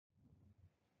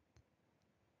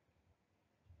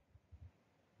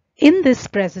In this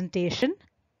presentation,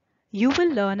 you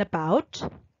will learn about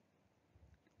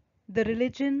the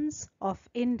religions of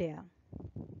India.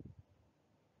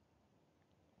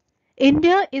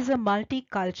 India is a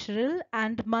multicultural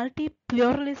and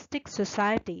multi-pluralistic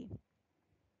society.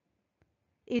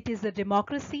 It is a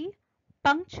democracy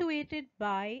punctuated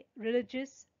by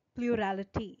religious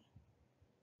plurality.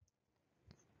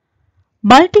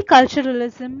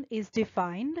 Multiculturalism is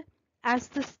defined as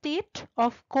the state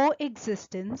of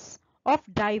coexistence of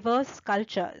diverse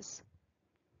cultures.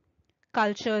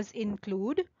 Cultures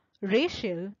include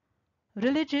racial,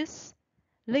 religious,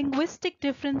 linguistic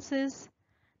differences,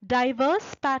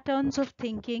 diverse patterns of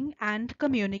thinking and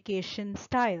communication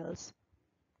styles.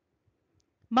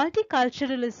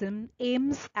 Multiculturalism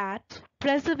aims at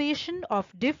preservation of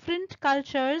different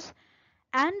cultures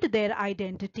and their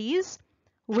identities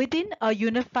within a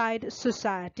unified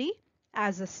society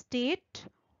as a state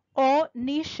or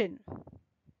nation.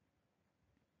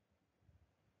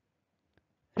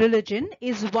 Religion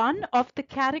is one of the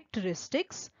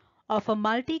characteristics of a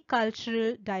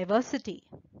multicultural diversity.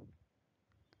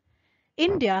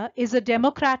 India is a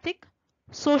democratic,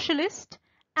 socialist,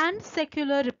 and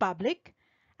secular republic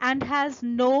and has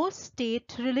no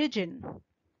state religion.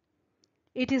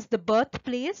 It is the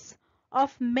birthplace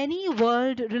of many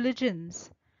world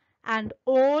religions, and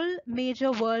all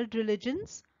major world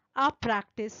religions are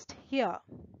practiced here.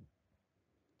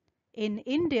 In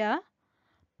India,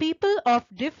 people of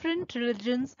different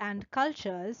religions and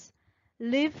cultures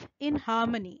live in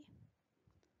harmony.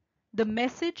 The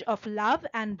message of love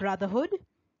and brotherhood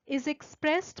is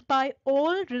expressed by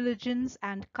all religions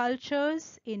and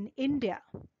cultures in India.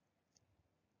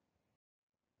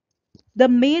 The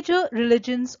major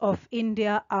religions of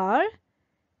India are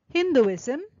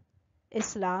Hinduism,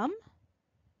 Islam,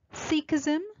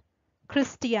 Sikhism,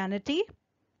 Christianity,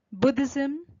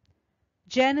 Buddhism,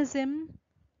 Jainism,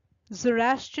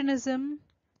 Zoroastrianism,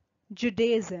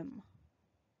 Judaism.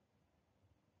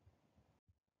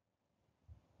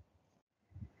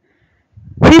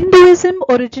 Hinduism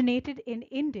originated in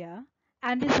India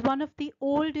and is one of the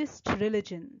oldest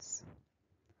religions.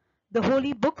 The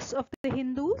holy books of the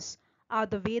Hindus are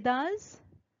the Vedas,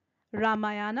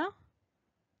 Ramayana,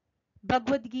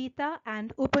 Bhagavad Gita,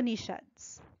 and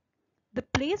Upanishads. The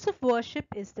place of worship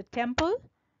is the temple,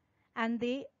 and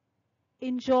they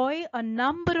enjoy a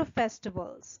number of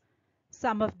festivals,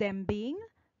 some of them being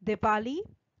Diwali,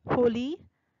 Holi,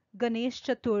 Ganesh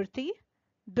Chaturthi,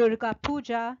 Durga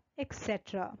Puja,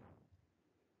 etc.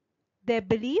 Their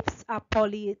beliefs are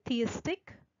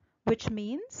polytheistic, which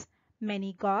means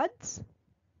many gods.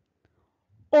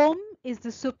 Om is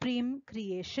the supreme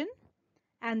creation,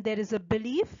 and there is a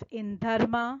belief in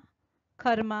dharma,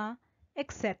 karma,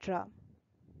 etc.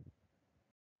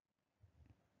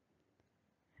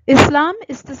 Islam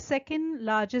is the second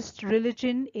largest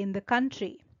religion in the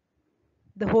country.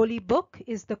 The holy book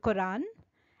is the Quran,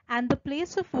 and the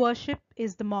place of worship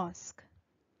is the mosque.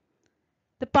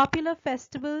 The popular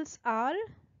festivals are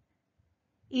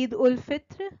Eid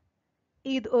ul-Fitr,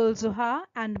 Eid ul-Zuha,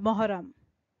 and Muharram.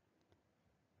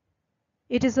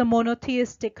 It is a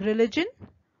monotheistic religion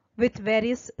with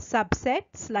various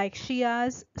subsects like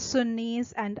Shias,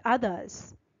 Sunnis, and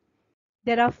others.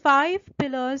 There are 5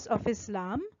 pillars of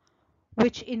Islam,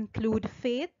 which include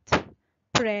faith,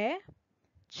 prayer,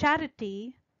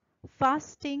 charity,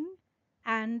 fasting,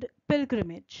 and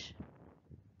pilgrimage.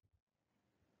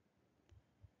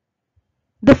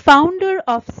 The founder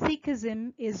of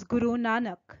Sikhism is Guru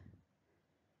Nanak.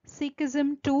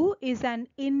 Sikhism too is an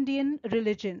Indian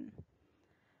religion.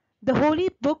 The holy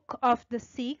book of the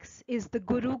Sikhs is the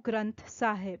Guru Granth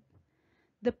Sahib.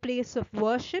 The place of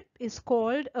worship is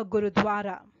called a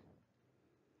Gurudwara.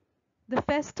 The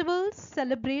festivals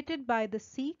celebrated by the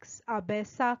Sikhs are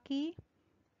Baisakhi.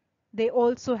 They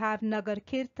also have Nagar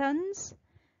Kirtans.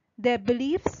 Their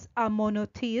beliefs are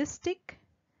monotheistic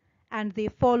and they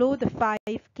follow the 5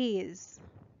 Ks.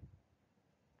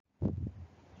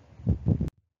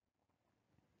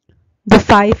 The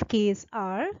 5 Ks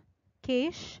are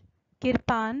Kesh,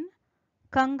 Kirpan,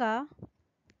 Kanga,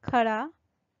 Khara,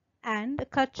 and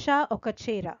Kacha or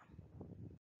Kachera.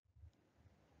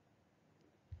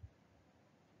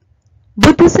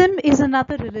 Buddhism is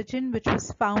another religion which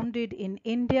was founded in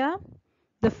India.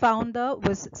 The founder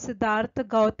was Siddhartha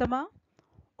Gautama,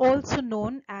 also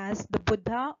known as the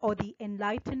Buddha or the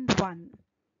Enlightened One.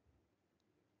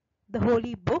 The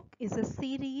holy book is a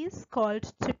series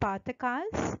called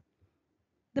Tripatakas.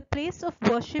 The place of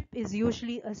worship is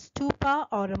usually a stupa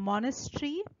or a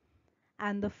monastery,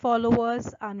 and the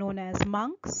followers are known as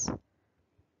monks.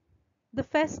 The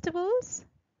festivals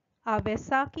are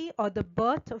Vaisakhi or the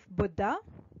birth of Buddha,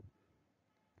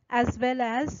 as well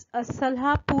as a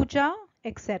Salha Puja,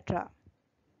 etc.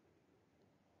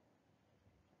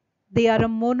 They are a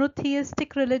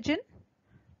monotheistic religion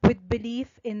with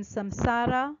belief in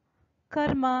samsara,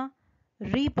 karma,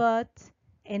 rebirth,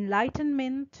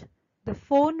 enlightenment, the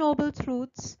Four Noble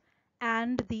Truths,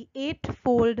 and the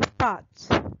Eightfold Paths.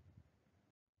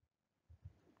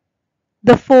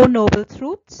 The Four Noble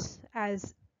Truths,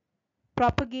 as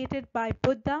propagated by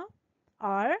Buddha,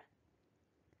 are: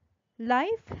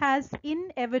 life has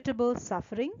inevitable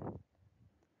suffering.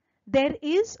 There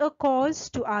is a cause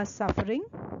to our suffering.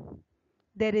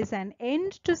 There is an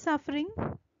end to suffering.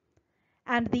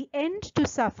 And the end to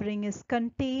suffering is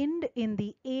contained in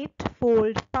the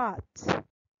Eightfold Paths,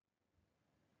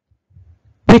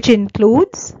 which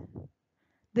includes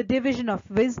the division of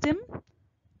wisdom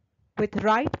with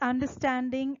right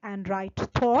understanding and right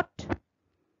thought,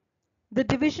 the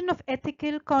division of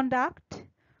ethical conduct,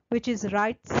 which is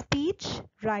right speech,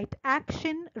 right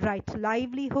action, right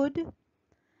livelihood,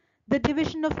 the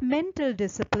division of mental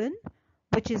discipline,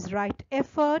 which is right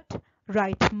effort,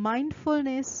 right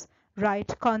mindfulness,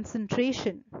 right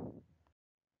concentration.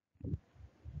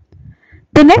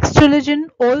 The next religion,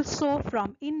 also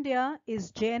from India,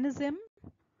 is Jainism,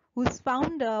 whose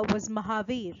founder was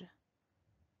Mahavir.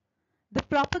 The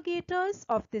propagators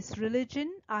of this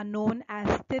religion are known as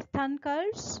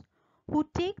Tirthankars, who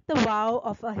take the vow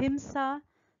of Ahimsa,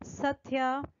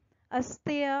 Satya,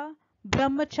 Asteya,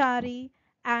 Brahmachari,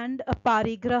 and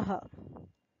Aparigraha.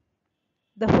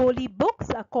 The holy books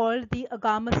are called the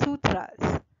Agama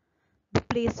Sutras. The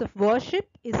place of worship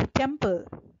is a temple.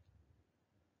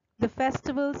 The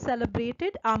festivals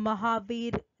celebrated are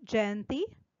Mahavir Jayanti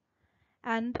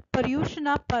and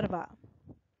Paryushana Parva.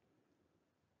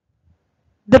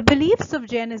 The beliefs of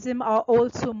Jainism are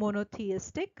also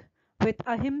monotheistic, with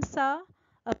Ahimsa,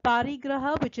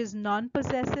 Aparigraha, which is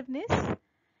non-possessiveness,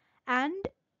 and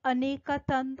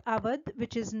Anekatand Avad,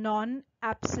 which is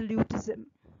non-absolutism.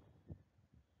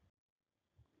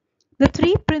 The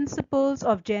three principles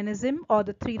of Jainism, or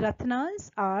the three Ratnas,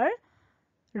 are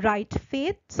right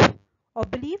faith, or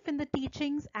belief in the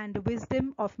teachings and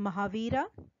wisdom of Mahavira;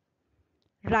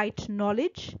 right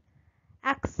knowledge,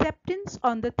 acceptance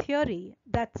on the theory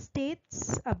that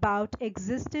states about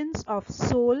existence of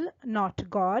soul, not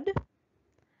God;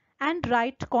 and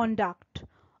right conduct,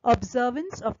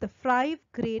 observance of the 5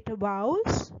 great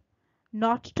vows: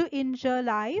 not to injure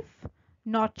life,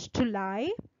 not to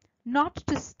lie, not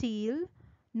to steal,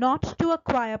 not to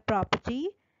acquire property,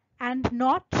 and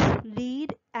not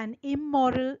lead an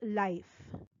immoral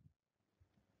life.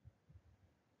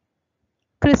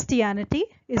 Christianity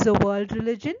is a world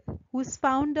religion whose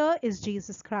founder is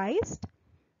Jesus Christ.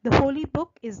 The holy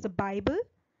book is the Bible,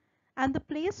 and the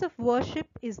place of worship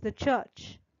is the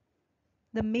church.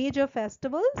 The major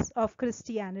festivals of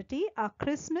Christianity are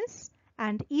Christmas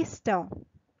and Easter.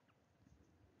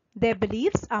 Their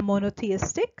beliefs are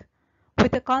monotheistic,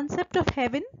 with a concept of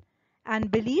heaven and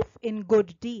belief in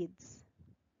good deeds.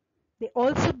 They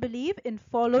also believe in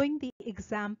following the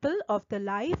example of the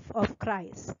life of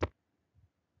Christ.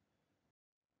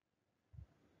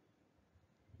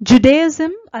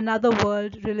 Judaism, another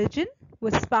world religion,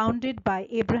 was founded by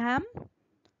Abraham.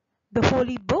 The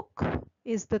holy book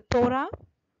is the Torah.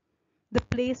 The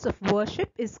place of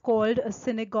worship is called a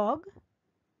synagogue.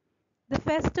 The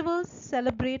festivals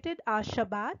celebrated are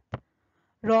Shabbat,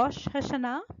 Rosh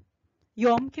Hashanah,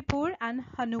 Yom Kippur, and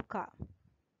Hanukkah.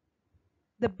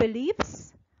 The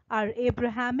beliefs are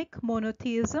Abrahamic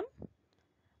monotheism.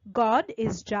 God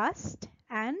is just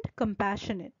and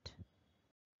compassionate.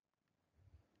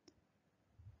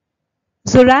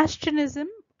 Zoroastrianism,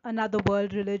 another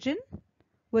world religion,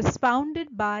 was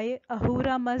founded by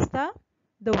Ahura Mazda,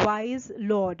 the wise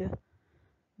lord.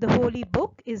 The holy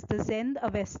book is the Zend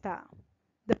Avesta.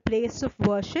 The place of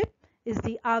worship is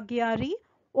the Agyari,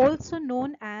 also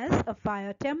known as a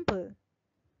fire temple.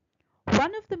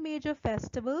 One of the major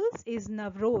festivals is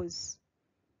Navroz.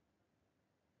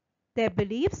 Their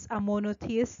beliefs are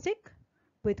monotheistic,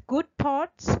 with good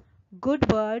thoughts,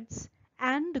 good words,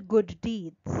 and good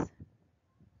deeds.